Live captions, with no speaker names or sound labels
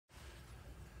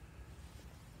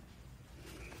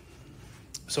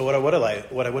So what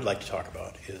I would like to talk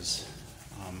about is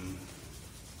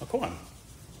a koan.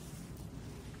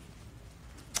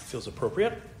 It feels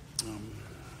appropriate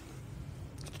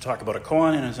to talk about a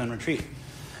koan in a Zen retreat.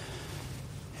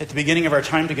 At the beginning of our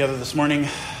time together this morning,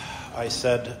 I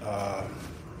said,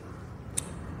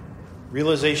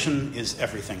 realization is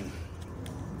everything,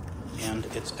 and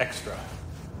it's extra.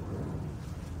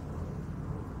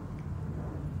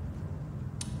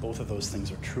 Both of those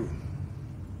things are true.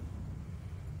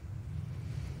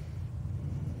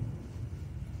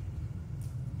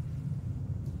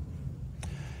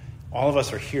 All of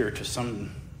us are here to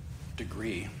some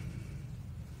degree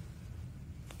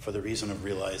for the reason of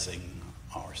realizing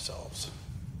ourselves,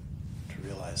 to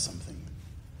realize something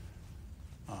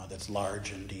that's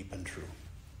large and deep and true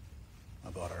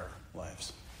about our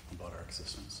lives, about our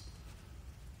existence.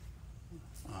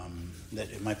 That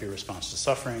it might be a response to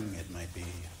suffering, it might be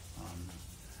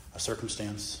a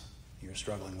circumstance you're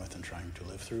struggling with and trying to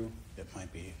live through, it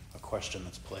might be a question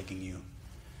that's plaguing you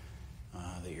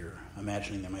that you're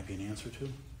imagining there might be an answer to.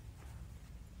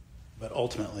 But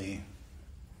ultimately,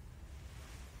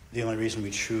 the only reason we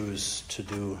choose to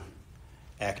do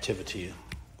activity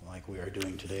like we are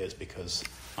doing today is because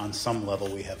on some level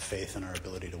we have faith in our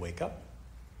ability to wake up.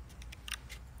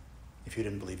 If you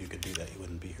didn't believe you could do that, you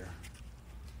wouldn't be here.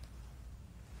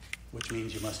 Which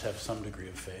means you must have some degree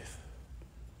of faith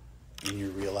in your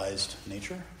realized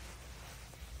nature,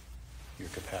 your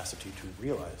capacity to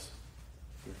realize,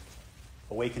 your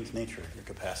awakened nature, your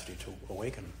capacity to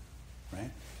awaken, right?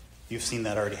 You've seen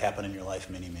that already happen in your life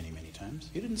many, many, many times.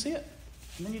 You didn't see it,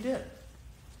 and then you did.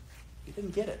 You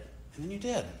didn't get it, and then you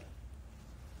did.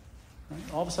 Right?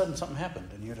 All of a sudden something happened,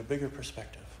 and you had a bigger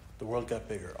perspective. The world got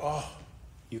bigger. Oh,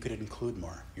 you could include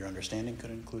more. Your understanding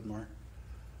could include more.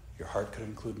 Your heart could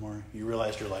include more. You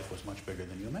realized your life was much bigger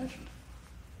than you imagined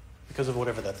because of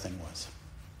whatever that thing was.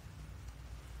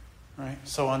 Right?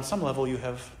 So on some level you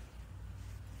have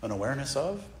an awareness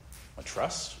of, a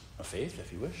trust, a faith,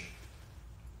 if you wish,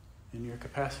 in your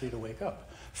capacity to wake up.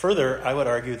 Further, I would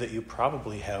argue that you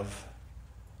probably have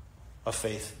a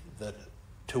faith that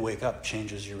to wake up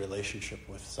changes your relationship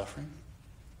with suffering.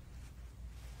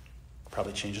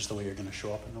 Probably changes the way you're going to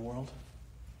show up in the world.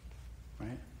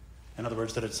 Right? In other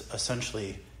words, that it's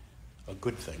essentially a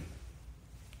good thing,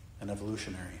 an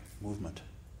evolutionary movement,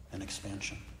 an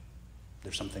expansion.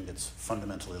 There's something that's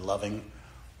fundamentally loving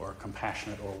or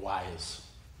compassionate or wise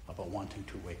about wanting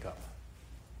to wake up.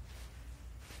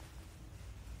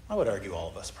 I would argue all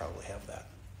of us probably have that.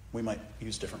 We might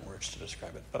use different words to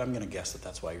describe it, but I'm going to guess that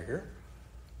that's why you're here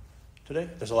today.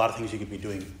 There's a lot of things you could be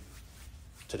doing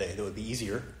today that would be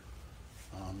easier.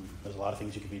 There's a lot of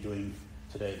things you could be doing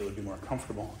today that would be more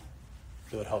comfortable,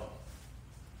 that would help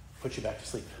put you back to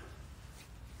sleep.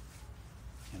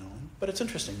 But it's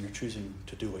interesting you're choosing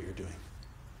to do what you're doing.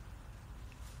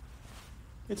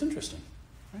 It's interesting,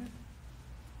 right?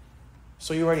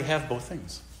 So you already have both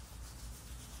things.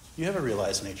 You have a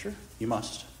realized nature. You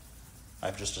must.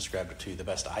 I've just described it to you the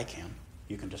best I can.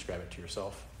 You can describe it to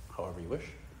yourself however you wish.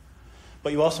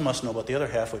 But you also must know about the other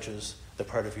half, which is the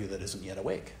part of you that isn't yet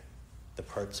awake. The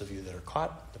parts of you that are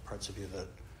caught, the parts of you that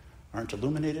aren't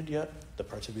illuminated yet, the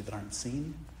parts of you that aren't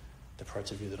seen, the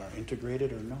parts of you that aren't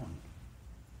integrated or known.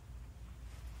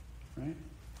 Right?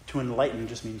 To enlighten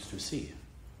just means to see.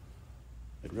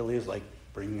 It really is like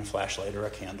bringing a flashlight or a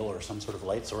candle or some sort of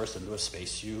light source into a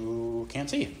space you can't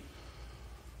see.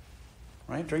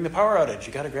 Right? During the power outage,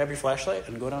 you got to grab your flashlight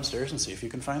and go downstairs and see if you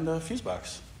can find the fuse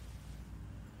box.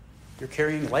 You're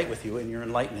carrying light with you and you're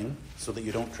enlightening so that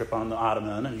you don't trip on the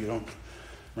ottoman and you don't,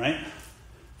 right,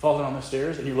 fall down the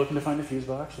stairs, and you're looking to find a fuse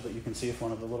box so that you can see if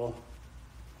one of the little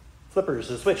flippers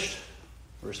is switched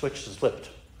or a switch is flipped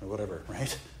or whatever,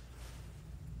 right?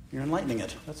 You're enlightening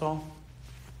it. That's all.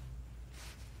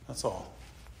 That's all.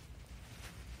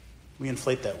 We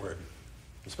inflate that word,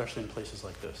 especially in places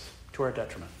like this, to our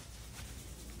detriment.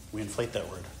 We inflate that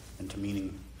word into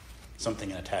meaning something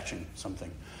and attaching something.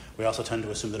 We also tend to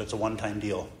assume that it's a one-time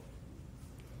deal.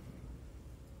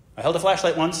 I held a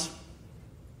flashlight once.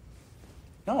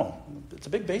 No, it's a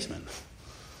big basement.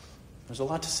 There's a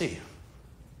lot to see,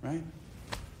 right?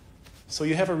 So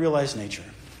you have a realized nature.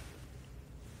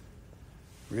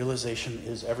 Realization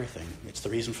is everything. It's the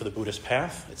reason for the Buddhist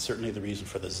path. It's certainly the reason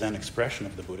for the Zen expression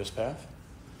of the Buddhist path.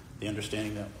 The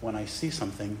understanding that when I see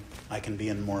something, I can be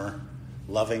in more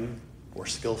loving or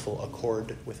skillful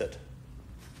accord with it.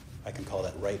 I can call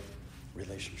that right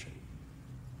relationship.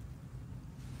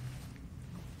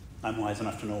 I'm wise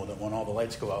enough to know that when all the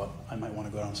lights go out, I might want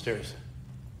to go downstairs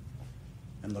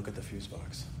and look at the fuse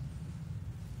box.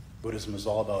 Buddhism is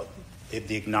all about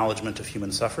the acknowledgement of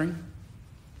human suffering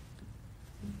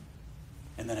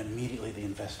And then immediately the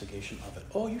investigation of it.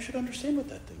 Oh, you should understand what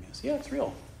that thing is. Yeah, it's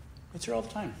real. It's here all the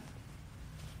time.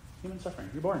 Human suffering.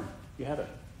 You're born. You have it.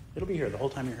 It'll be here the whole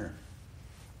time you're here.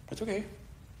 It's okay.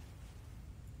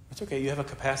 It's okay. You have a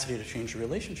capacity to change your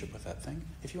relationship with that thing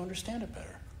if you understand it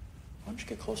better. Why don't you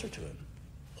get closer to it?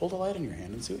 Hold a light in your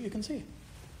hand and see what you can see.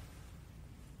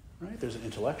 Right? There's an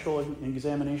intellectual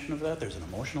examination of that. There's an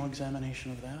emotional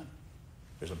examination of that.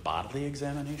 There's a bodily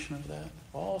examination of that.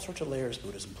 All sorts of layers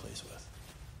Buddhism plays with.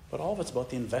 But all of it's about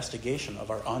the investigation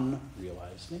of our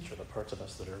unrealized nature, the parts of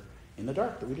us that are in the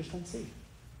dark that we just don't see.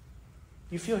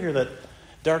 You feel here that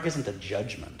dark isn't a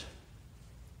judgment.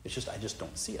 It's just, I just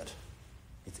don't see it.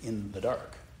 It's in the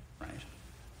dark, right?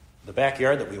 The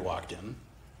backyard that we walked in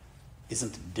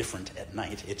isn't different at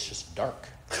night. It's just dark.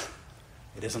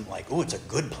 It isn't like, oh, it's a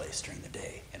good place during the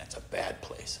day, and it's a bad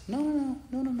place. No.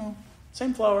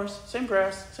 Same flowers, same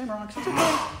grass, same rocks. It's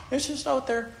okay. It's just out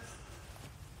there.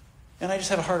 And I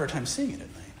just have a harder time seeing it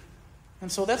at night.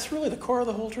 And so that's really the core of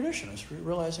the whole tradition, is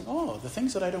realizing, oh, the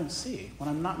things that I don't see, when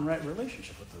I'm not in right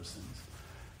relationship with those things,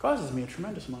 causes me a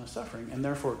tremendous amount of suffering, and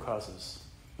therefore it causes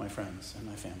my friends and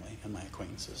my family and my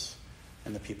acquaintances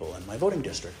and the people in my voting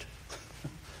district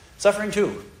suffering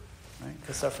too, right?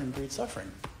 Because suffering breeds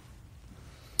suffering.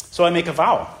 So I make a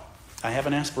vow. I have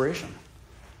an aspiration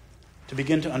to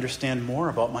begin to understand more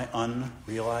about my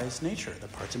unrealized nature, the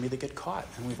parts of me that get caught.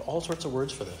 And we have all sorts of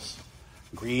words for this.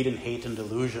 Greed and hate and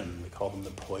delusion, we call them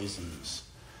the poisons,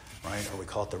 right? Or we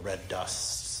call it the red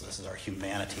dust. This is our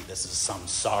humanity. This is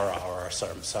samsara, or our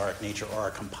samsaric nature, or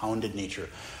our compounded nature,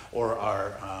 or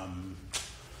our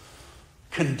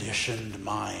conditioned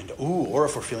mind. Ooh, or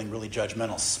if we're feeling really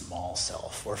judgmental, small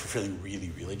self. Or if we're feeling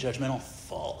really, really judgmental,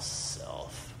 false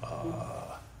self.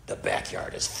 The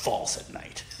backyard is false at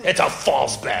night. It's a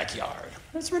false backyard.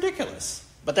 It's ridiculous.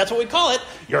 But that's what we call it.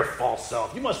 Your false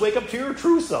self. You must wake up to your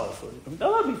true self.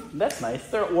 Oh, that's nice.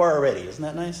 They're at war already. Isn't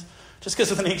that nice? Just because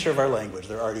of the nature of our language,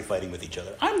 they're already fighting with each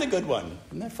other. I'm the good one.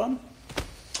 Isn't that fun?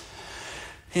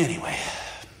 Anyway,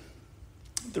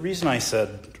 the reason I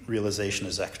said realization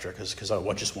is extra is because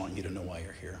I just want you to know why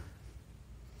you're here.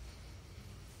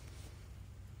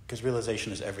 Because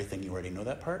realization is everything. You already know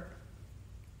that part.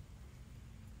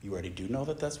 You already do know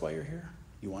that that's why you're here.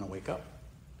 You want to wake up.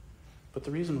 But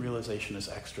the reason realization is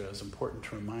extra, is important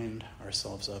to remind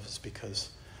ourselves of, is because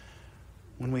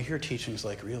when we hear teachings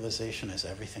like realization is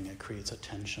everything, it creates a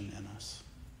tension in us.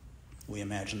 We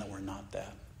imagine that we're not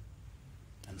that.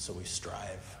 And so we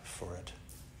strive for it.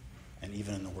 And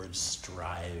even in the word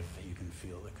strive, you can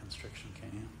feel the constriction,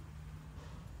 can't you?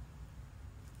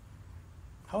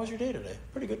 How was your day today?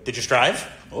 Pretty good. Did you strive?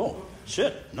 Oh,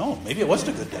 shit. No, maybe it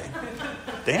wasn't a good day.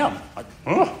 Damn.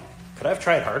 Could I have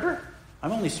tried harder?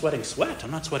 I'm only sweating sweat.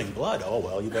 I'm not sweating blood. Oh,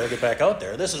 well, you better get back out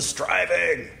there. This is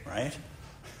striving, right?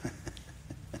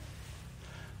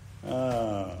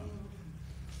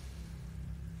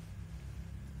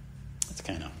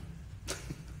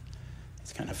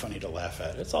 It's kind of funny to laugh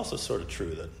at. It's also sort of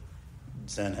true that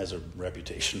Zen has a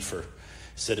reputation for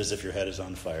sit as if your head is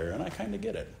on fire, and I kind of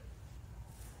get it.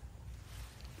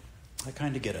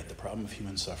 The problem of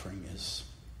human suffering is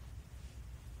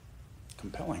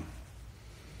compelling.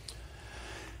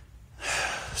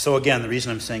 So again, the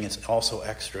reason I'm saying it's also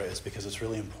extra is because it's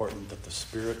really important that the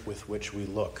spirit with which we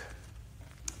look,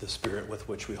 the spirit with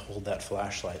which we hold that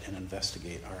flashlight and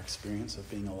investigate our experience of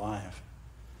being alive,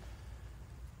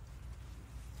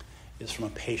 is from a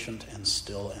patient and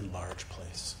still and large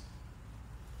place.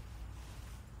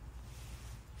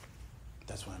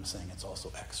 That's why I'm saying it's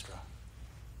also extra.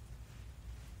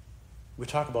 We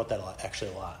talk about that a lot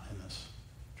in this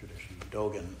tradition.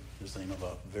 Dogen is the name of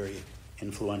a very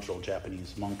influential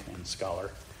Japanese monk and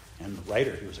scholar and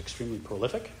writer. He was extremely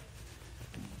prolific.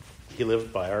 He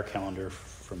lived by our calendar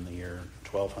from the year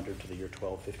 1200 to the year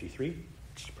 1253,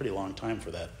 which is a pretty long time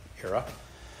for that era.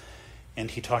 And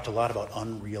he talked a lot about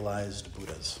unrealized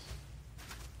Buddhas.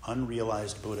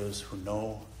 Unrealized Buddhas who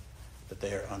know that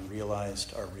they are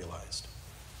unrealized are realized.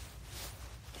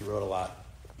 He wrote a lot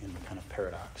in kind of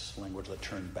paradox, language that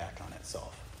turned back on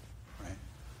itself, right?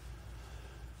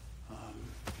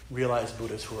 Realized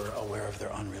Buddhas who are aware of their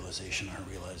unrealization are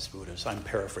realized Buddhas. I'm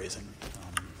paraphrasing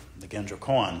the Genjo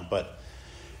koan, but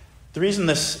the reason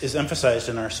this is emphasized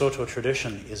in our Soto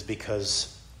tradition is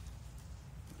because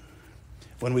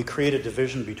when we create a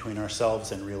division between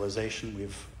ourselves and realization,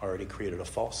 we've already created a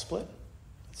false split.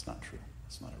 It's not true.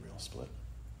 It's not a real split.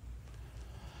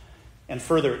 And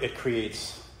further, it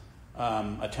creates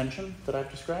a tension that I've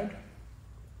described,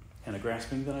 and a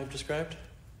grasping that I've described,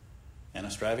 and a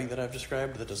striving that I've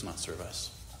described that does not serve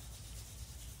us.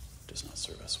 Does not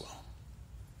serve us well.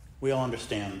 We all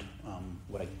understand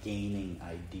what a gaining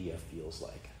idea feels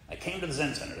like. I came to the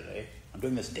Zen Center today. I'm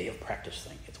doing this day of practice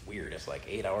thing. It's weird. It's like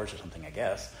 8 hours or something, I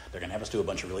guess. They're going to have us do a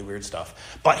bunch of really weird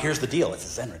stuff. But here's the deal. It's a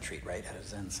Zen retreat, right? At a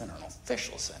Zen Center, an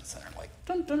official Zen Center. Like,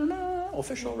 dun, dun, dun, dun,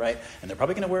 official, right? And they're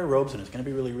probably going to wear robes, and it's going to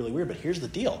be really, really weird. But here's the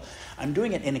deal. I'm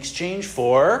doing it in exchange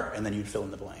for, and then you'd fill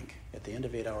in the blank. At the end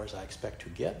of 8 hours, I expect to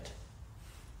get.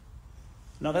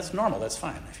 No, that's normal. That's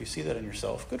fine. If you see that in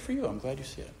yourself, good for you. I'm glad you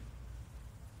see it.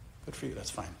 Good for you. That's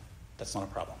fine. That's not a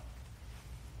problem.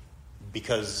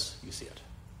 Because you see it.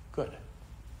 Good.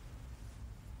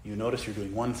 You notice you're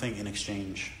doing one thing in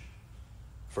exchange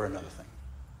for another thing.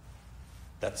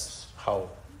 That's how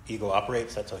ego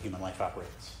operates. That's how human life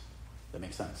operates. That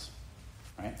makes sense.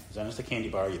 Right? Zen is the candy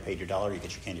bar. You paid your $1, you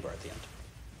get your candy bar at the end.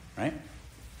 Right?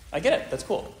 I get it. That's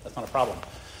cool. That's not a problem.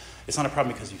 It's not a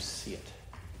problem because you see it.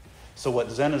 So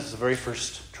what Zen is the very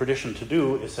first tradition to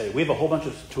do is say, we have a whole bunch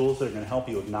of tools that are going to help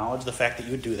you acknowledge the fact that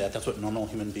you do that. That's what normal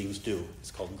human beings do. It's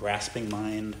called grasping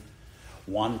mind,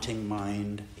 wanting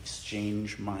mind,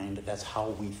 exchange mind. That's how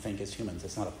we think as humans.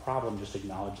 It's not a problem. Just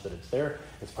acknowledge that it's there.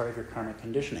 It's part of your karmic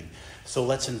conditioning. So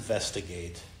let's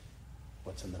investigate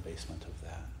what's in the basement of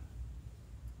that.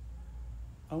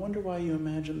 I wonder why you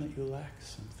imagine that you lack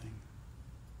something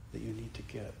that you need to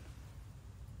get.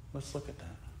 Let's look at that.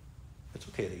 It's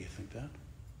okay that you think that.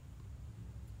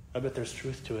 I bet there's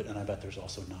truth to it, and I bet there's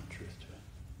also not truth to it.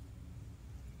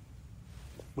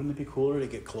 Wouldn't it be cooler to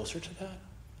get closer to that?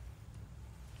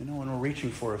 You know, when we're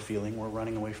reaching for a feeling, we're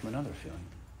running away from another feeling.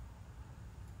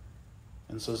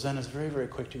 And so Zen is very, very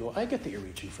quick to go, I get that you're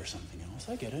reaching for something else.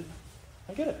 I get it.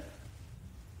 I get it.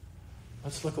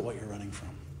 Let's look at what you're running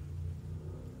from.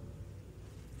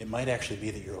 It might actually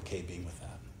be that you're okay being with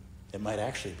that. It might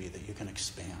actually be that you can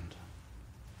expand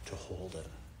to hold it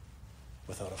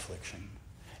without affliction.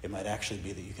 It might actually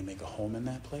be that you can make a home in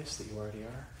that place that you already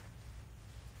are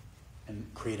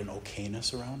and create an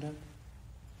okayness around it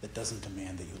that doesn't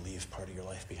demand that you leave part of your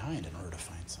life behind in order to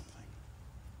find something.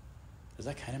 Does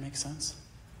that kind of make sense?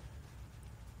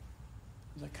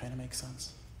 Does that kind of make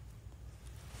sense?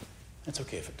 It's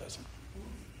okay if it doesn't.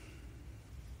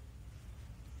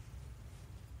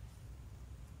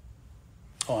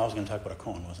 Oh, I was going to talk about a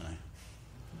koan, wasn't I?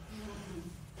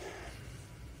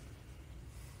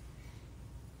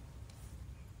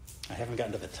 I haven't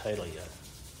gotten to the title yet.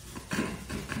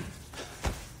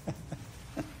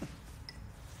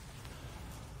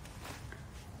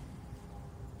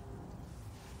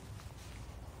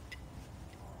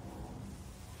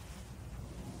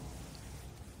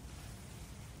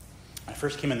 I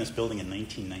first came in this building in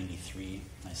 1993.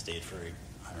 I stayed for, a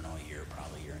year,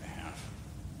 probably a year and a half.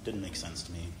 Didn't make sense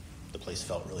to me. The place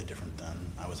felt really different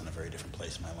then. I was in a very different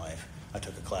place in my life. I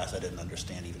took a class I didn't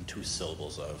understand even 2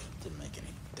 syllables of. Didn't make any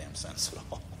damn sense at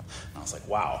all. And I was like,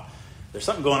 wow, there's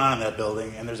something going on in that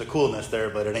building, and there's a coolness there,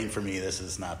 but it ain't for me. This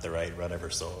is not the right whatever.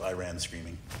 So I ran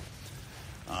screaming.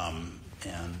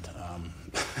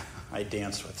 I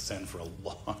danced with Zen for a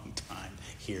long time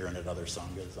here and at other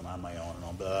sanghas and on my own and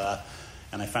all that.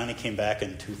 And I finally came back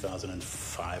in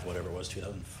 2005, whatever it was,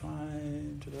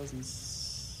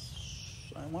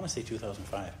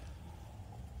 2005.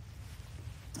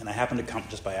 And I happened to come,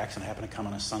 just by accident, I happened to come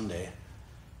on a Sunday,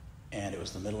 and it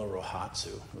was the middle of Rohatsu.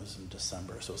 It was in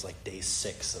December, so it was like day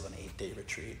 6 of an 8-day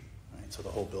retreat. Right? So the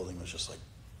whole building was just like,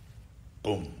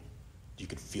 boom. You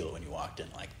could feel it when you walked in.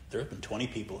 Like, there have been 20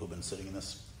 people who've been sitting in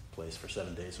this place for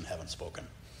 7 days and haven't spoken.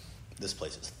 This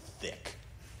place is thick.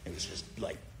 It was just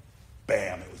like,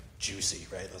 bam, it was juicy,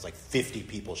 right? There was like 50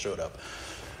 people showed up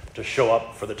to show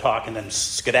up for the talk and then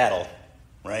skedaddle,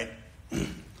 right?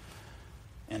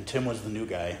 And Tim was the new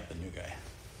guy.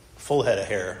 Full head of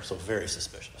hair, so very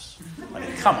suspicious. I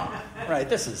mean, come on, right?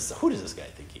 Who does this guy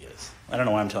think he is? I don't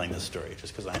know why I'm telling this story,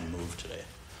 just because I'm moved today.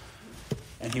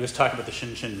 And he was talking about the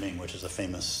Shin Shin Ming, which is a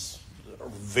famous,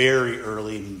 very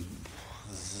early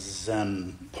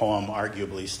Zen poem,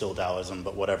 arguably still Taoism,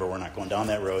 but whatever, we're not going down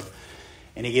that road.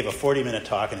 And he gave a 40-minute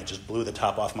talk, and it just blew the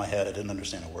top off my head. I didn't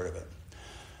understand a word of it.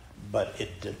 But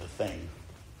it did the thing.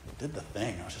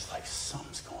 I was just like,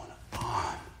 something's going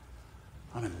on.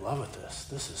 I'm in love with this.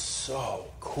 This is so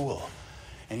cool.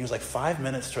 And he was like 5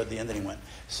 minutes toward the end, and he went,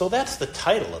 so that's the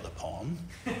title of the poem.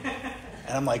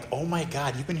 And I'm like, oh my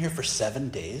God, you've been here for 7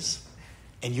 days,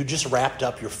 and you just wrapped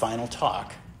up your final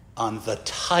talk on the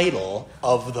title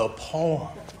of the poem.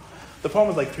 The poem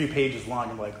was like 3 pages long.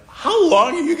 I'm like, how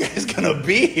long are you guys going to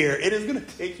be here? It is going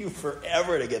to take you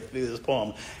forever to get through this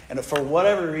poem. And for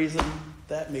whatever reason,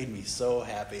 that made me so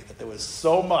happy that there was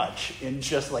so much in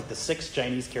just like the 6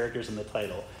 Chinese characters in the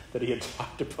title that he had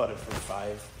talked about it for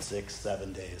 5, 6,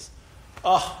 7 days.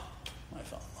 Oh, I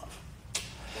fell in love.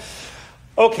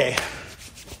 Okay.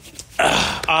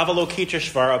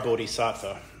 Avalokiteshvara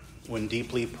Bodhisattva, when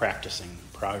deeply practicing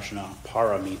prajna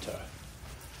paramita,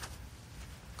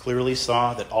 clearly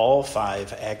saw that all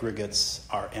 5 aggregates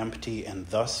are empty and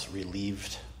thus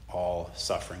relieved all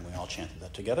suffering. We all chanted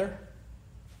that together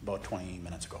about 20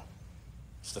 minutes ago.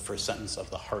 It's the first sentence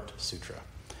of the Heart Sutra.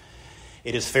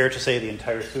 It is fair to say the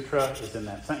entire sutra is in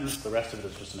that sentence. The rest of it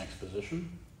is just an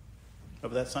exposition of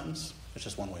that sentence. It's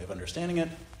just one way of understanding it.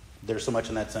 There's so much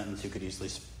in that sentence, you could easily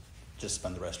just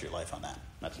spend the rest of your life on that.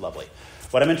 That's lovely.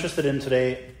 What I'm interested in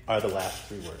today are the last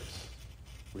 3 words.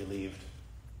 Relieved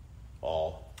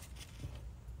all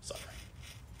suffering.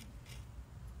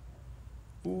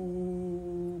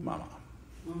 Ooh, mama.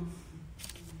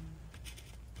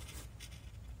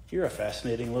 You're a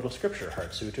fascinating little scripture,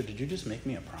 Heart Sutra. Did you just make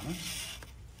me a promise?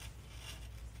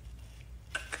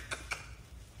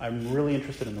 I'm really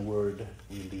interested in the word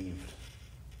relieved.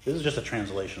 This is just a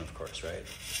translation, of course, right?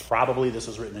 Probably this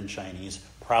was written in Chinese,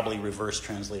 probably reverse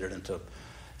translated into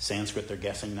Sanskrit, they're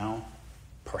guessing now.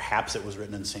 Perhaps it was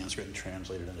written in Sanskrit and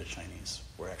translated into Chinese.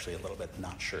 We're actually a little bit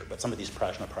not sure. But some of these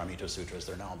Prajna Paramita Sutras,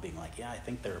 they're now being like, yeah, I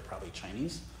think they're probably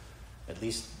Chinese, at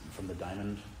least from the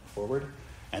diamond forward,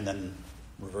 and then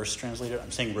reverse translated.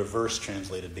 I'm saying reverse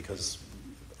translated because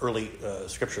early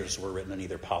scriptures were written in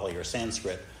either Pali or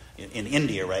Sanskrit in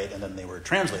India, right? And then they were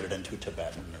translated into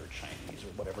Tibetan or Chinese or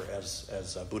whatever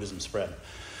as Buddhism spread.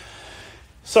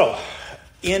 So,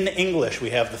 in English, we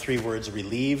have the 3 words,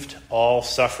 relieved all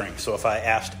suffering. So if I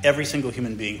asked every single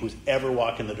human being who's ever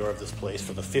walked in the door of this place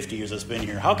for the 50 years it's been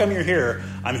here, how come you're here?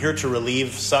 I'm here to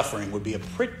relieve suffering, would be a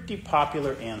pretty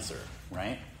popular answer,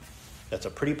 right? That's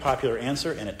a pretty popular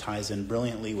answer, and it ties in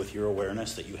brilliantly with your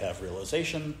awareness that you have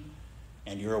realization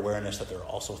and your awareness that there are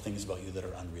also things about you that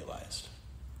are unrealized.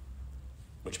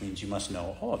 Which means you must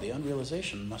know, the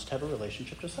unrealization must have a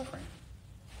relationship to suffering.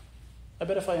 I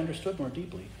bet if I understood more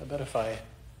deeply, I bet if I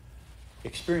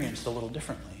experienced a little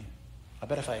differently, I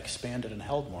bet if I expanded and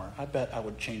held more, I bet I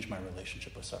would change my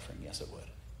relationship with suffering. Yes, it would.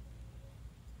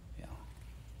 Yeah.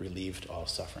 Relieved all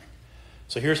suffering.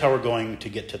 So here's how we're going to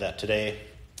get to that today.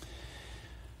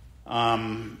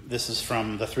 This is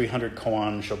from the 300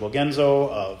 koan Shobogenzo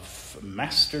of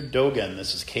Master Dogen.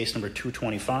 This is case number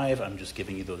 225. I'm just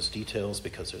giving you those details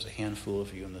because there's a handful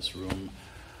of you in this room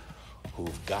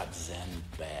who've got Zen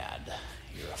bad.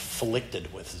 You're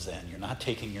afflicted with Zen. You're not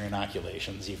taking your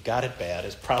inoculations. You've got it bad.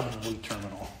 It's probably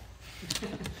terminal.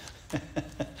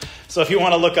 So if you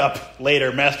want to look up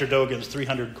later Master Dogen's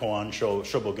 300 koan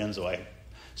Shobogenzo, I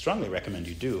strongly recommend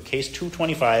you do. Case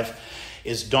 225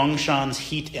 is Dongshan's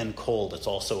Heat and Cold. It's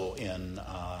also in,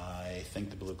 I think,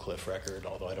 the Blue Cliff record,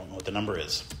 although I don't know what the number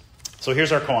is. So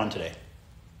here's our koan today.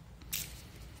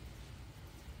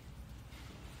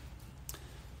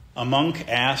 A monk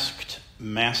asked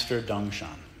Master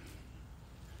Dongshan,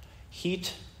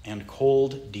 heat and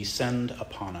cold descend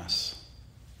upon us.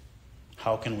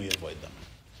 How can we avoid them?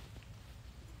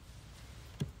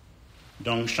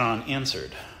 Dongshan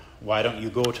answered, why don't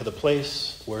you go to the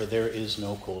place where there is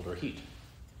no cold or heat?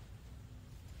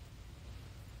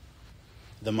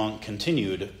 The monk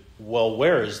continued, well,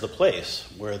 where is the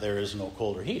place where there is no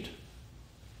cold or heat?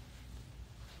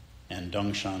 And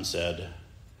Dongshan said,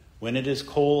 when it is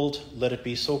cold, let it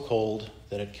be so cold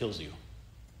that it kills you.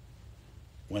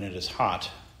 When it is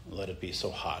hot, let it be so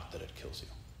hot that it kills you.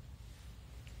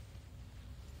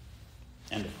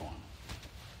 End of koan.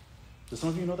 Does some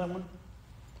of you know that one?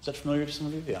 Is that familiar to some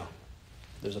of you? Yeah.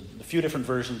 There's a few different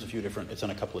versions, it's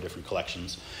in a couple of different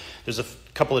collections. There's a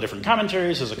couple of different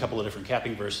commentaries, there's a couple of different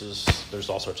capping verses. There's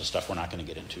all sorts of stuff we're not going to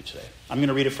get into today. I'm going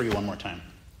to read it for you one more time.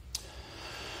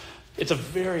 It's a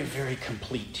very, very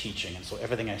complete teaching, and so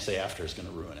everything I say after is going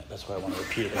to ruin it. That's why I want to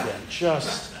repeat it again.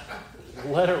 Just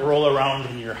let it roll around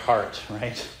in your heart,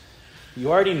 right?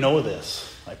 You already know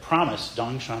this. I promise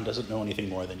Dongshan doesn't know anything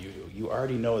more than you do. You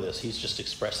already know this. He's just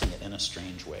expressing it in a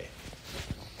strange way.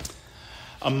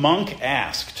 A monk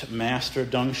asked Master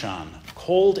Dongshan,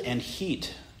 cold and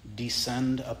heat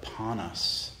descend upon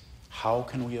us. How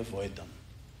can we avoid them?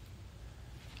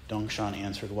 Dongshan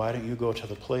answered, why don't you go to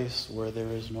the place where there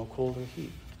is no cold or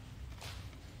heat?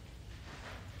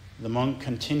 The monk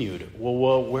continued,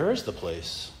 well, where is the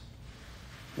place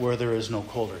where there is no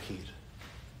cold or heat?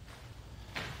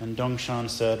 And Dongshan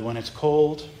said, when it's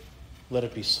cold, let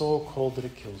it be so cold that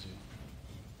it kills you.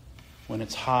 When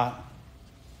it's hot,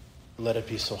 let it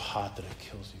be so hot that it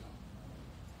kills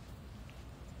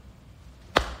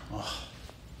you. Oh,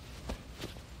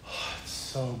 it's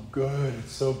so good.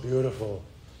 It's so beautiful.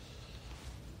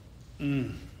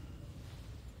 Man,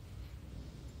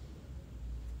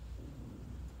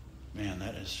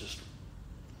 that is just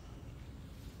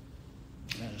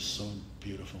That is so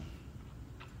beautiful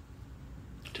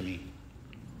to me.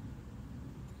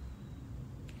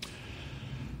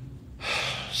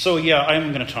 So yeah,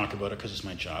 I'm going to talk about it because it's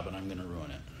my job and I'm going to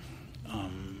ruin it.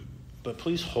 But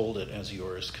please hold it as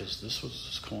yours, because this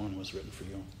koan was written for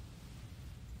you.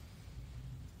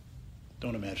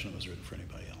 Don't imagine it was written for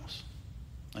anybody else.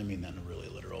 I mean that in a really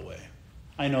literal way.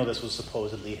 I know this was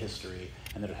supposedly history,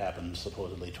 and that it happened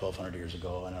supposedly 1,200 years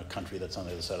ago in a country that's on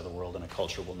the other side of the world and a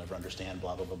culture we'll never understand,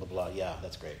 blah, blah, blah, blah, blah. Yeah,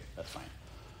 that's great. That's fine.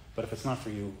 But if it's not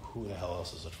for you, who the hell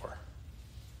else is it for?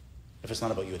 If it's not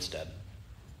about you, it's dead.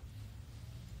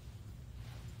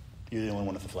 You're the only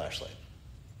one with the flashlight.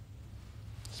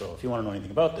 So if you want to know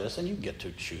anything about this, and you get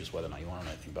to choose whether or not you want to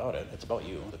know anything about it, it's about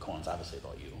you. The koan's obviously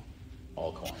about you.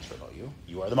 All koans are about you.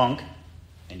 You are the monk,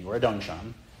 and you are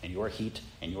Dongshan, and you are heat,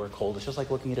 and you are cold. It's just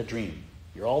like looking at a dream.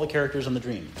 You're all the characters in the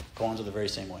dream. Koans are the very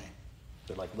same way.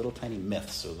 They're like little tiny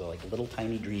myths, or they're like little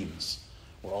tiny dreams,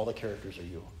 where all the characters are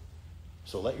you.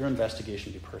 So let your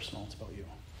investigation be personal. It's about you.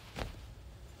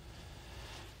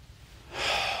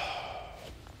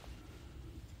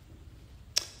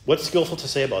 What's skillful to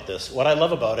say about this? What I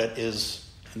love about it is,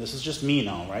 and this is just me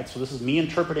now, right? So this is me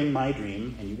interpreting my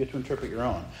dream, and you get to interpret your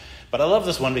own. But I love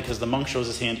this one because the monk shows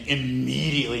his hand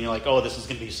immediately, and you're like, oh, this is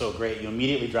going to be so great. You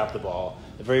immediately drop the ball,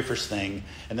 the very first thing,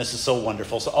 and this is so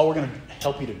wonderful. So all we're going to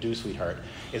help you to do, sweetheart,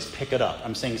 is pick it up.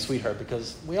 I'm saying sweetheart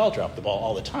because we all drop the ball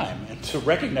all the time. And to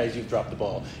recognize you've dropped the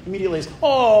ball immediately is,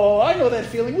 oh, I know that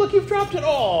feeling. Look, you've dropped it.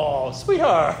 Oh,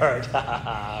 sweetheart.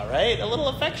 Right? A little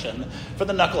affection for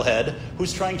the knucklehead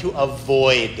who's trying to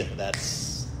avoid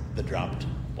that's the dropped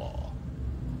ball.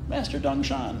 Master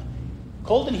Dongshan,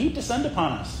 cold and heat descend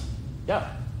upon us.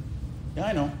 Yeah,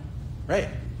 I know. Right.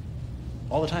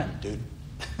 All the time, dude.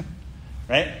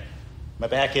 Right? My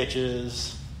back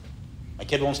itches. My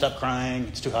kid won't stop crying.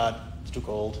 It's too hot. It's too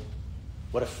cold.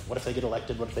 What if they get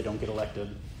elected? What if they don't get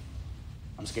elected?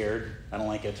 I'm scared. I don't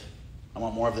like it. I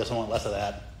want more of this. I want less of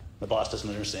that. My boss doesn't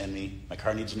understand me. My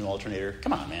car needs a new alternator.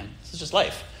 Come on, man. This is just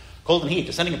life. Cold and heat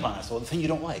descending upon us. Well, the thing you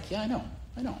don't like. Yeah, I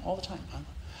know. All the time.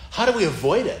 How do we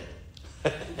avoid it?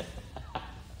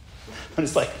 And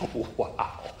it's like,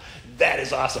 wow, that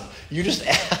is awesome. You just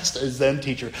asked a Zen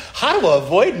teacher, how to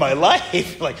avoid my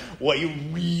life? Like, well, you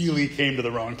really came to the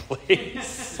wrong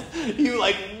place. You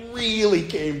really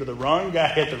came to the wrong guy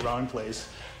at the wrong place,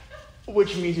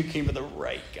 which means you came to the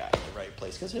right guy at the right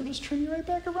place, because he'll just turn you right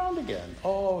back around again.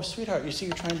 Oh, sweetheart, you see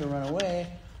you're trying to run away.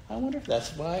 I wonder if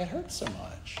that's why it hurts so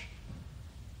much.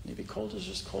 Maybe cold is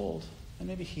just cold, and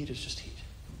maybe heat is just heat.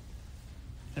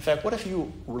 In fact, what if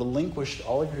you relinquished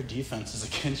all of your defenses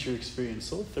against your experience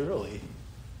so thoroughly,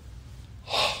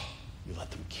 you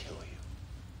let them kill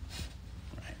you?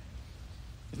 Right?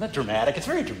 Isn't that dramatic? It's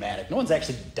very dramatic. No one's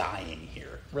actually dying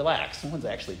here. Relax. No one's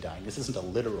actually dying. This isn't a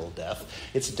literal death.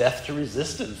 It's death to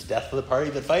resistance, death to the party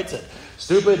that fights it.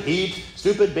 Stupid heat,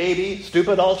 stupid baby,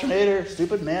 stupid alternator,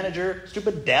 stupid manager,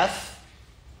 stupid death.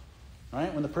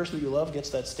 Right? When the person you love gets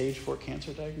that stage 4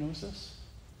 cancer diagnosis,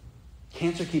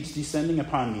 cancer keeps descending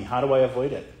upon me. How do I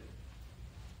avoid it?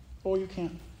 Oh, you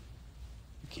can't.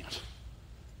 You can't.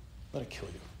 Let it kill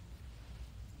you.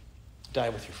 Die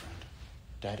with your friend.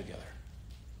 Die together.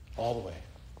 All the way.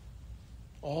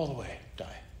 All the way.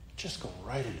 Die. Just go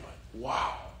right into it.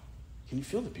 Wow. Can you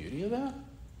feel the beauty of that?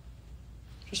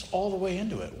 Just all the way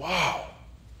into it. Wow.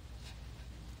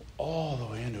 All the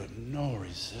way into it. No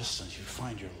resistance. You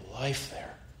find your life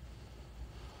there.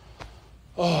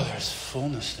 Oh, there's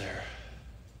fullness there.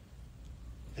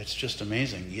 It's just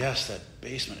amazing. Yes, that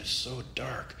basement is so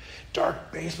dark.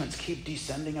 Dark basements keep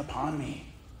descending upon me.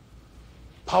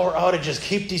 Power outages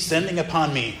keep descending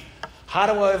upon me.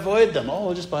 How do I avoid them? Oh,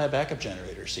 we'll just buy a backup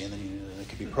generator, see, and then it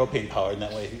could be propane powered, and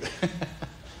that way.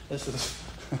 This is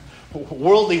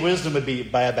worldly wisdom would be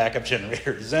buy a backup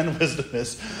generator. Zen wisdom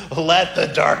is let the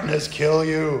darkness kill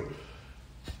you.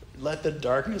 Let the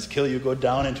darkness kill you. Go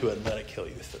down into it and let it kill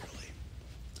you thoroughly.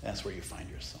 That's where you find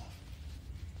yourself.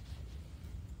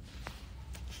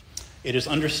 It is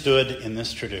understood in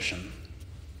this tradition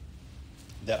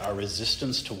that our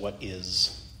resistance to what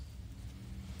is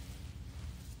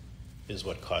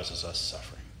what causes us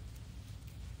suffering.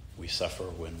 We suffer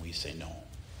when we say no.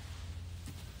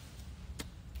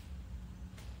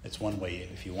 It's one way,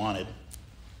 if you wanted,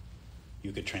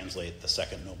 you could translate the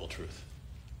second noble truth.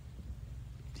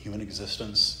 Human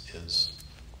existence is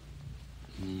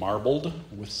marbled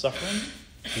with suffering.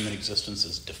 Human existence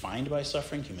is defined by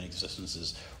suffering. Human existence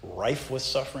is rife with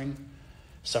suffering.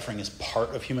 Suffering is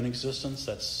part of human existence.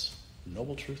 That's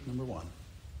noble truth number 1.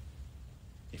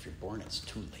 If you're born, it's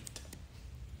too late.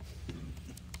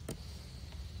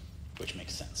 Which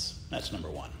makes sense. That's number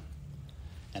 1.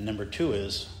 And number two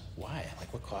is, why?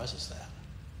 Like, what causes that?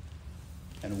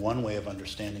 And one way of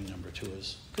understanding number two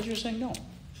is, because you're saying no.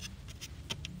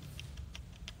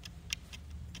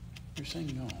 You're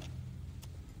saying no.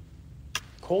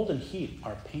 Cold and heat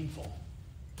are painful.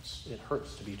 It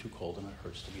hurts to be too cold and it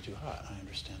hurts to be too hot. I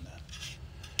understand that.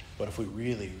 But if we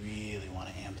really, really want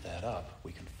to amp that up,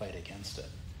 we can fight against it.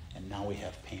 And now we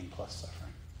have pain plus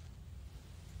suffering.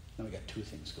 Then we got two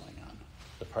things going on.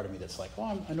 The part of me that's like,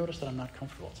 oh, I noticed that I'm not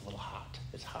comfortable. It's a little hot.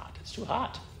 It's hot. It's too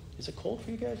hot. Is it cold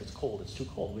for you guys? It's cold. It's too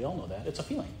cold. We all know that. It's a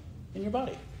feeling in your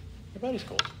body. Your body's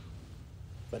cold.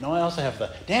 But now I also have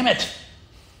the, damn it!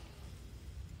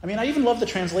 I mean, I even love the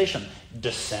translation,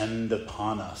 descend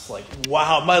upon us. Like,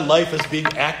 wow, my life is being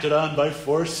acted on by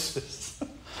forces.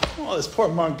 Oh, this poor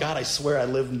monk, God, I swear I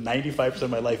live 95% of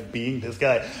my life being this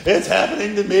guy. It's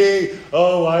happening to me.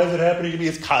 Oh, why is it happening to me?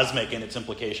 It's cosmic in its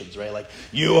implications, right? Like,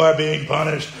 you are being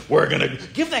punished. We're going to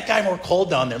give that guy more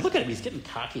cold down there. Look at him. He's getting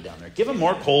cocky down there. Give him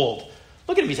more cold.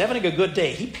 Look at him. He's having a good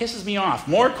day. He pisses me off.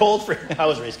 More cold for him. I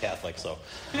was raised Catholic, so.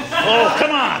 Oh,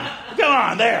 come on. Come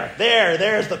on.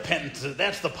 There's the penance.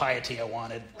 That's the piety I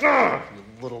wanted. Ugh,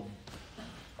 you little...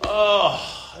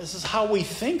 Oh, this is how we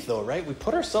think, though, right? We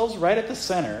put ourselves right at the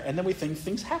center, and then we think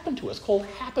things happen to us. Cold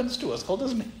happens to us. Cold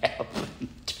doesn't happen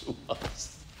to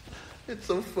us. It's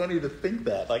so funny to think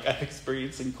that. Like, I'm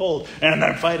experiencing cold, and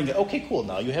I'm fighting it. Okay, cool.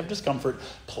 Now you have discomfort,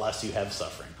 plus you have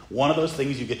suffering. One of those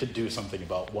things you get to do something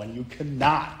about, one you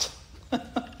cannot.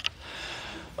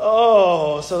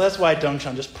 Oh, so that's why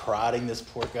Dongshan just prodding this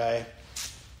poor guy.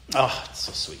 Oh, it's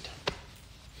so sweet.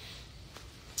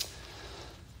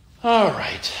 All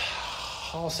right.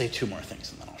 I'll say two more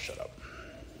things and then I'll shut up.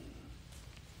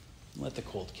 Let the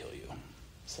cold kill you.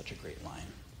 Such a great line.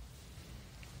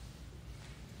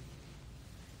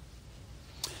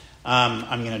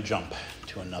 I'm going to jump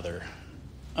to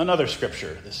another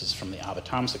scripture. This is from the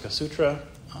Avatamsaka Sutra.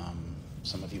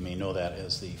 Some of you may know that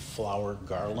as the Flower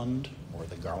Garland or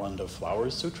the Garland of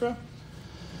Flowers Sutra.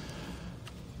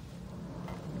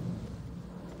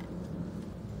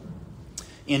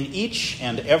 In each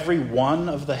and every one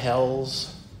of the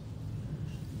hells,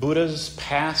 Buddhas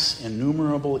pass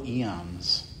innumerable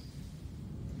eons.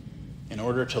 In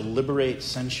order to liberate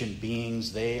sentient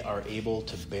beings, they are able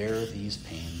to bear these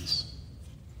pains.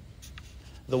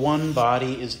 The one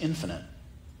body is infinite,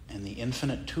 and the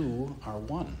infinite two are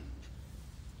one.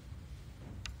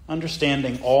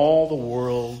 Understanding all the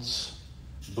worlds,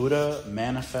 Buddha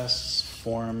manifests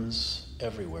forms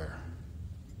everywhere.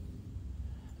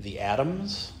 The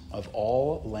atoms of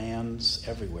all lands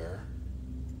everywhere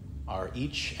are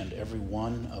each and every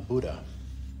one a Buddha.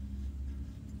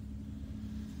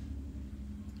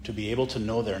 To be able to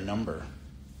know their number,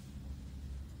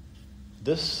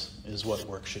 this is what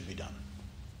work should be done.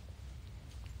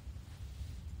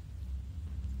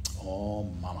 Oh,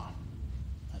 mama.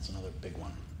 That's another big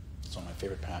one. It's one of my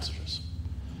favorite passages.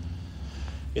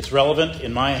 It's relevant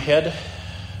in my head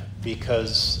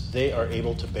because they are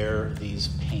able to bear these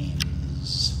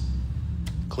pains.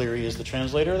 Cleary is the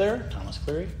translator there, Thomas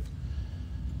Cleary.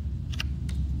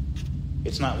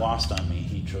 It's not lost on me,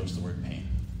 he chose the word pain.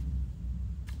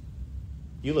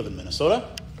 You live in Minnesota.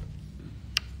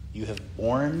 You have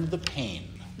borne the pain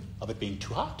of it being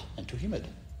too hot and too humid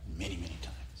many, many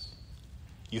times.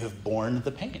 You have borne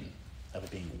the pain of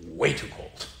it being way too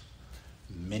cold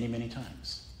many, many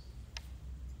times.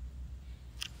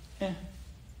 I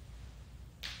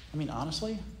mean,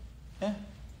 honestly,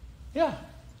 yeah,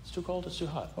 it's too cold, it's too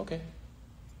hot. Okay.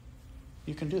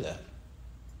 You can do that.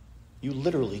 You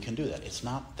literally can do that. It's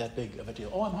not that big of a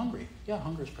deal. Oh, I'm hungry. Yeah,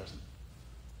 hunger is present.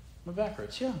 My back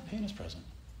hurts. Yeah, pain is present.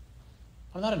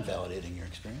 I'm not invalidating your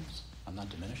experience. I'm not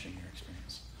diminishing your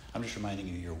experience. I'm just reminding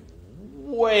you you're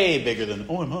way bigger than,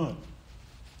 oh, I'm hot.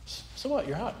 So what?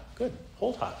 You're hot. Good.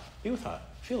 Hold hot. Be with hot.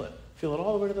 Feel it. Feel it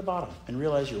all the way to the bottom. And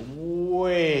realize you're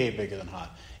way bigger than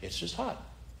hot. It's just hot.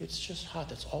 It's just hot.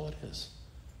 That's all it is.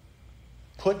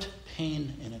 Put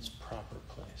pain in its proper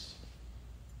place.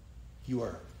 You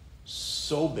are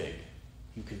so big,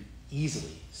 you can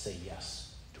easily say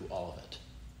yes to all of it.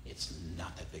 It's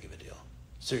not that big of a deal.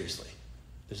 Seriously.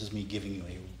 This is me giving you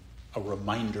a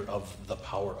reminder of the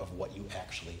power of what you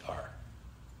actually are.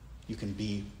 You can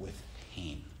be with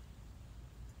pain.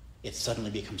 It suddenly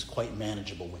becomes quite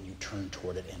manageable when you turn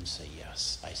toward it and say,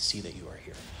 yes, I see that you are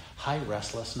here. Hi,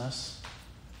 restlessness.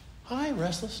 Hi,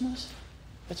 restlessness.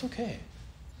 It's okay.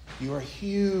 You are a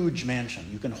huge mansion.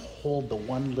 You can hold the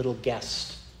one little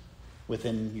guest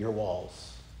within your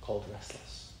walls called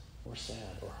restless or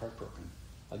sad or heartbroken.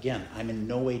 Again, I'm in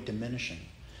no way diminishing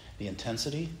the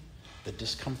intensity, the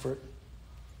discomfort,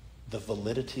 the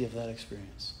validity of that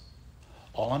experience.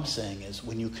 All I'm saying is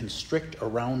when you constrict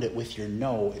around it with your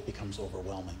no, it becomes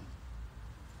overwhelming.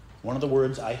 One of the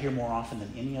words I hear more often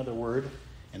than any other word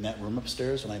in that room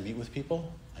upstairs when I meet with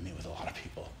people, I meet with a lot of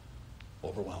people,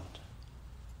 overwhelmed.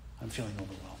 I'm feeling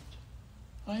overwhelmed.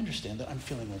 I understand that. I'm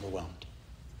feeling overwhelmed.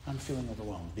 I'm feeling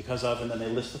overwhelmed because of, and then they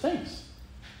list the things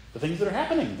that are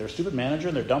happening. Their stupid manager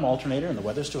and their dumb alternator and the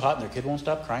weather's too hot and their kid won't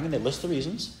stop crying, and they list the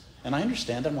reasons. And I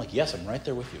understand that. I'm like, yes, I'm right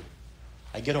there with you.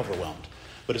 I get overwhelmed.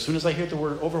 But as soon as I hear the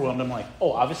word overwhelmed, I'm like,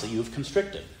 oh, obviously you've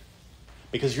constricted.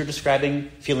 Because you're describing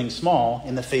feeling small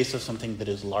in the face of something that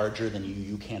is larger than you.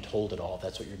 You can't hold it all.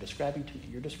 That's what you're describing to me.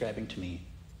 You're describing to me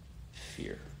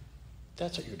fear.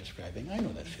 That's what you're describing. I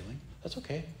know that feeling. That's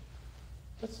okay.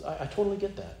 I totally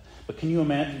get that. But can you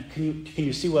imagine? Can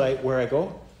you see where I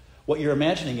go? What you're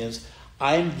imagining is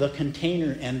I'm the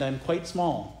container and I'm quite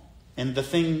small, and the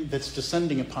thing that's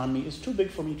descending upon me is too big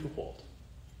for me to hold.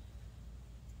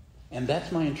 And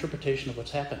that's my interpretation of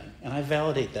what's happening. And I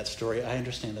validate that story. I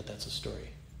understand that that's a story.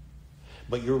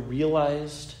 But your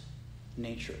realized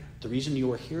nature, the reason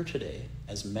you are here today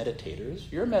as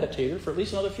meditators, you're a meditator for at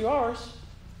least another few hours,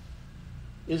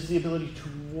 is the ability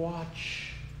to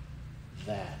watch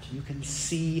that. You can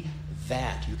see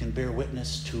that. You can bear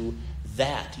witness to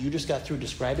that. You just got through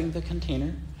describing the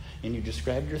container, and you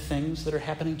described your things that are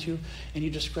happening to you, and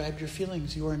you described your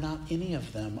feelings. You are not any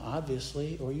of them,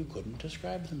 obviously, or you couldn't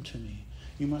describe them to me.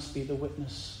 You must be the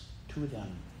witness to them.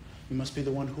 You must be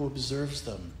the one who observes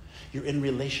them. You're in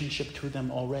relationship to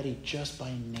them already just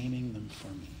by naming them for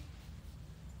me.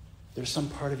 There's some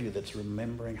part of you that's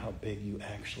remembering how big you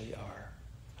actually are.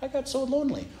 I got so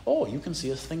lonely. Oh, you can see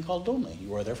a thing called lonely.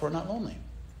 You are therefore not lonely.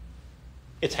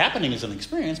 It's happening as an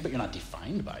experience, but you're not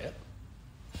defined by it.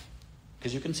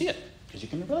 Because you can see it. Because you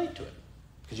can relate to it.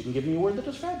 Because you can give me a word that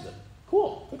describes it.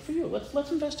 Cool. Good for you.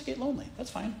 Let's investigate lonely.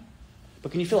 That's fine.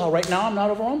 But can you feel how right now I'm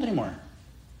not overwhelmed anymore?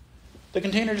 The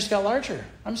container just got larger.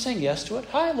 I'm saying yes to it.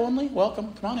 Hi, lonely.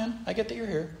 Welcome. Come on in. I get that you're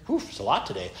here. Oof, it's a lot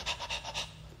today.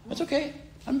 That's okay.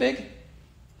 I'm big.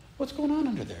 What's going on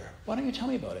under there? Why don't you tell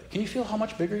me about it? Can you feel how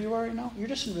much bigger you are right now? You're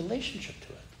just in relationship to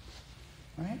it.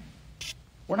 Right?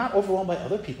 We're not overwhelmed by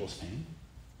other people's pain.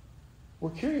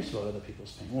 We're curious about other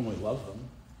people's pain when we love them.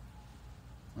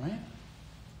 Right?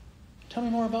 Tell me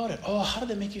more about it. Oh, how did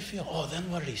that make you feel? Oh, then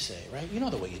what did he say? Right? You know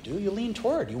the way you do. You lean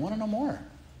toward. You want to know more.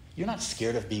 You're not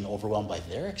scared of being overwhelmed by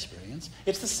their experience.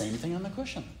 It's the same thing on the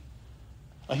cushion.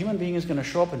 A human being is going to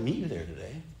show up and meet you there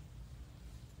today.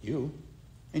 You.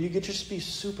 And you get to just be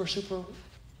super, super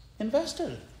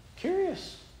invested.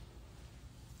 Curious.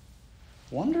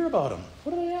 Wonder about them.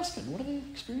 What are they asking? What are they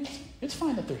experiencing? It's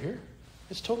fine that they're here.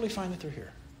 It's totally fine that they're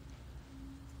here.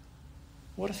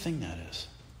 What a thing that is.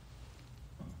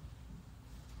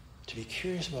 To be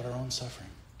curious about our own suffering.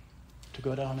 To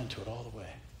go down into it all the way.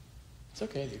 It's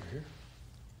okay that you're here.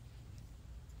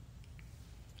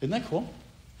 Isn't that cool?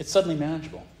 It's suddenly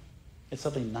manageable. It's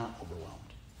suddenly not overwhelmed.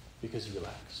 Because you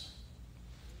relax.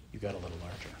 You got a little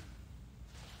larger.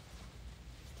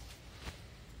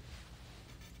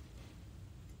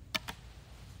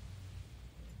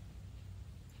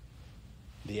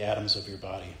 The atoms of your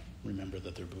body, remember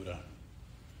that they're Buddha.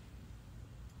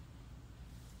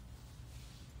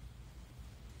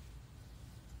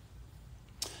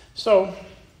 So,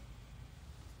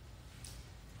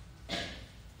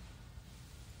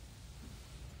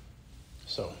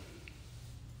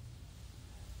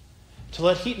 to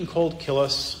let heat and cold kill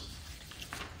us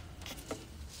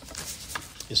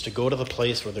is to go to the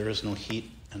place where there is no heat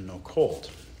and no cold.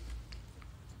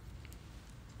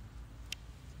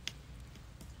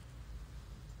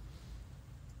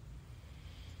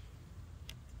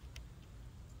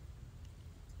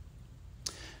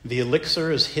 The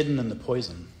elixir is hidden in the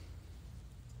poison,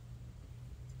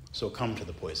 so come to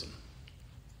the poison.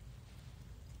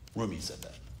 Rumi said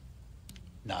that,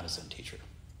 not a Zen teacher,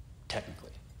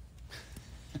 technically.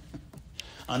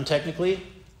 Untechnically,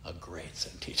 a great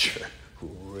Zen teacher who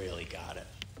really got it.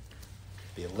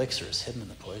 The elixir is hidden in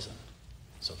the poison,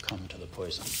 so come to the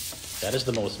poison. That is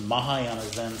the most Mahayana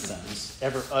Zen sentence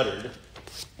ever uttered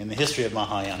in the history of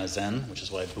Mahayana Zen, which is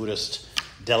why Buddhist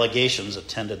delegations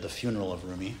attended the funeral of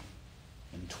Rumi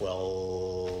in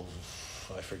 12,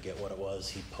 I forget what it was.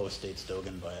 He postdates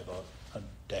Dogen by about a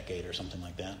decade or something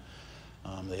like that.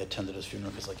 They attended his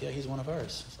funeral because, like, yeah, he's one of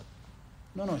ours. It's like,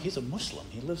 no, he's a Muslim.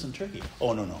 He lives in Turkey.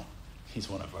 Oh, no, he's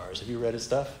one of ours. Have you read his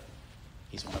stuff?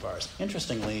 He's one of ours.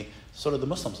 Interestingly, so did the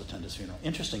Muslims attend his funeral.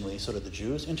 Interestingly, so did the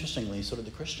Jews. Interestingly, so did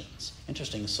the Christians.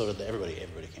 Interestingly, so did everybody.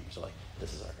 Everybody came. So, like,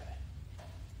 this is our guy.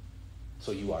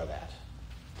 So you are that.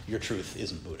 Your truth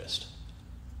isn't Buddhist.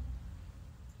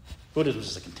 Buddhism is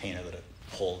just a container that it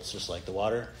holds, just like the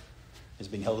water. is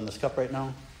being held in this cup right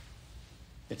now,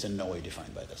 it's in no way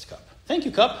defined by this cup. Thank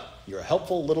you, cup. You're a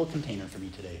helpful little container for me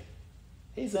today.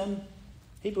 Hey, Zen.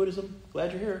 Hey, Buddhism.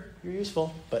 Glad you're here. You're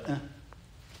useful. But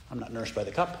I'm not nourished by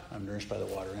the cup. I'm nourished by the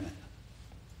water in it.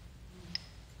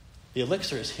 The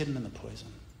elixir is hidden in the poison.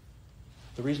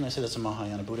 The reason I say that's a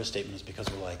Mahayana Buddha statement is because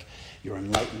we're like, your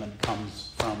enlightenment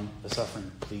comes from the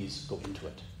suffering. Please go into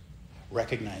it.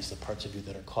 Recognize the parts of you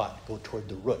that are caught. Go toward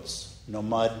the roots. No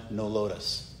mud, no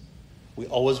lotus. We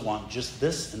always want just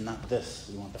this and not this.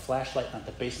 We want the flashlight, not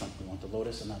the basement. We want the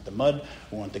lotus and not the mud.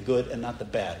 We want the good and not the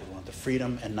bad. We want the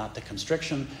freedom and not the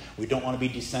constriction. We don't want to be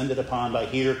descended upon by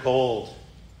heat or cold.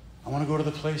 I want to go to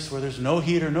the place where there's no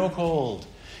heat or no cold.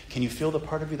 Can you feel the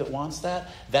part of you that wants that?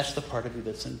 That's the part of you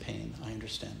that's in pain. I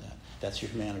understand that. That's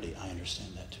your humanity. I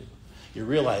understand that too. You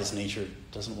realize nature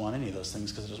doesn't want any of those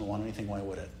things because it doesn't want anything. Why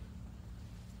would it?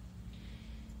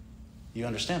 You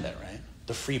understand that, right?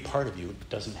 The free part of you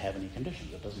doesn't have any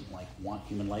conditions. It doesn't want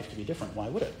human life to be different. Why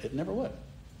would it? It never would.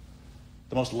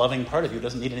 The most loving part of you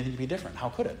doesn't need anything to be different. How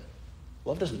could it?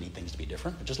 Love doesn't need things to be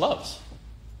different. It just loves.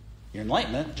 Your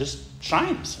enlightenment just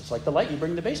shines. It's like the light you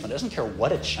bring in the basement. It doesn't care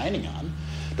what it's shining on.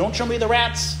 Don't show me the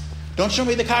rats. Don't show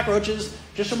me the cockroaches.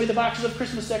 Just show me the boxes of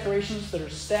Christmas decorations that are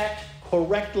stacked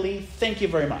correctly. Thank you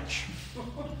very much.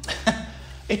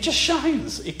 It just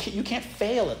shines. You can't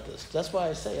fail at this. That's why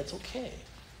I say it's okay.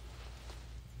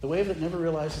 The wave that never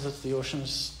realizes it's the ocean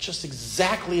is just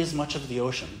exactly as much of the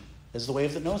ocean as the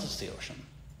wave that knows it's the ocean.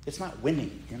 It's not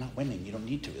winning. You're not winning. You don't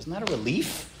need to. Isn't that a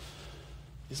relief?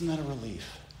 Isn't that a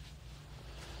relief?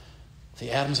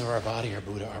 The atoms of our body are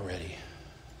Buddha already.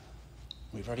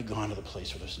 We've already gone to the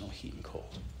place where there's no heat and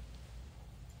cold.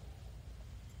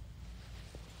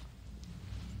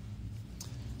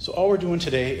 So all we're doing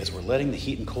today is we're letting the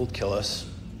heat and cold kill us.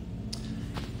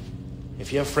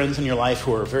 If you have friends in your life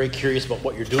who are very curious about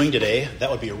what you're doing today, that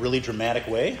would be a really dramatic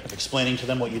way of explaining to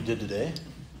them what you did today.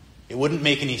 It wouldn't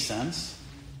make any sense.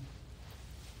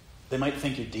 They might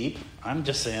think you're deep. I'm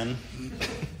just saying,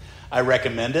 I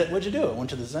recommend it. What'd you do? I went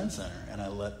to the Zen Center and I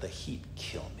let the heat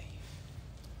kill me.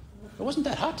 It wasn't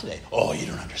that hot today. Oh, you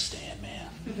don't understand, man.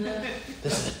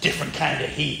 This is a different kind of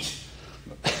heat.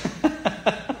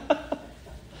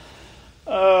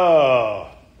 Oh.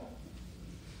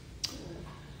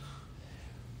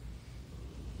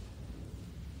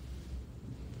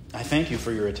 I thank you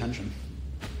for your attention.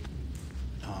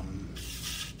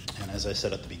 And as I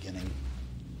said at the beginning,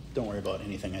 don't worry about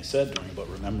anything I said. Don't worry about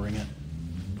remembering it.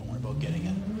 Don't worry about getting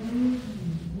it.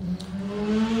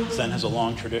 Zen has a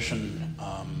long tradition,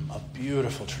 a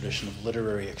beautiful tradition of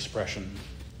literary expression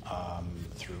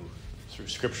through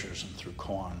scriptures and through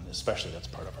koan. Especially that's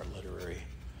part of our literary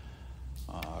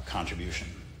contribution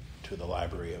to the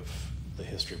library of the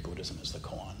history of Buddhism is the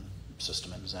koan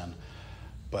system in Zen.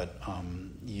 But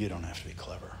you don't have to be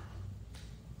clever.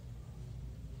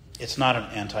 It's not an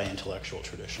anti-intellectual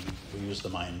tradition. We use the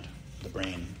mind, the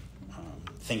brain,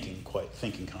 thinking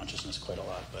consciousness quite a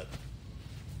lot, but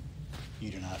you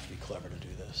do not have to be clever to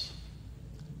do this.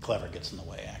 Clever gets in the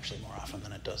way, actually, more often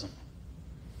than it doesn't.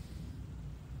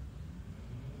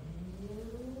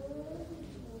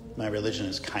 My religion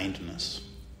is kindness.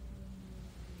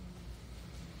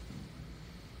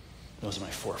 Those are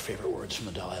my 4 favorite words from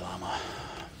the Dalai Lama.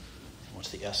 What's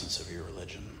the essence of your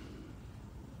religion?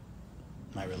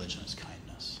 My religion is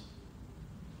kindness.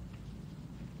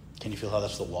 Can you feel how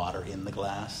that's the water in the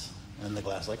glass? And in the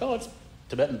glass, like, oh, it's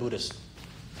Tibetan Buddhist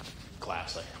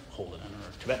glass I hold it in, or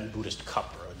a Tibetan Buddhist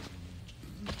cup, or a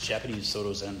Japanese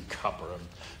Soto Zen cup, or a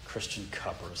Christian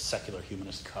cup, or a secular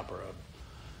humanist cup, or a...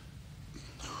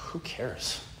 Who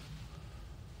cares?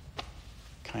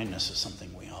 Kindness is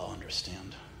something we all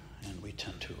understand, and we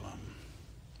tend to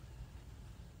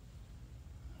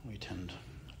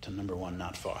number 1,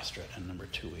 not foster it, and number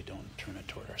 2, we don't turn it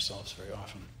toward ourselves very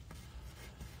often.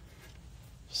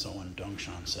 So when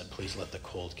Dongshan said, please let the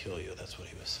cold kill you, that's what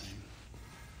he was saying.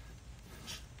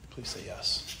 Please say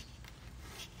yes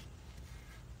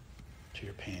to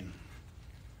your pain.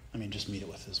 I mean, just meet it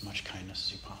with as much kindness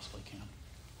as you possibly can.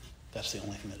 That's the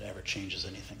only thing that ever changes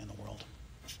anything in the world.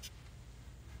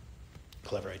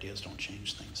 Clever ideas don't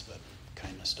change things, but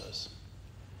kindness does.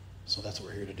 So that's what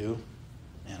we're here to do,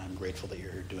 and I'm grateful that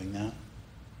you're here doing that.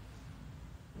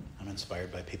 I'm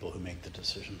inspired by people who make the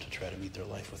decision to try to meet their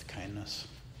life with kindness,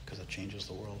 because it changes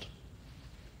the world.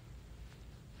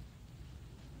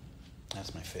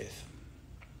 That's my faith.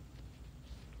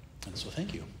 And so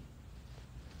thank you.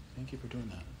 Thank you for doing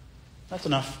that. That's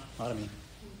enough. Not of me.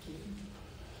 Thank you.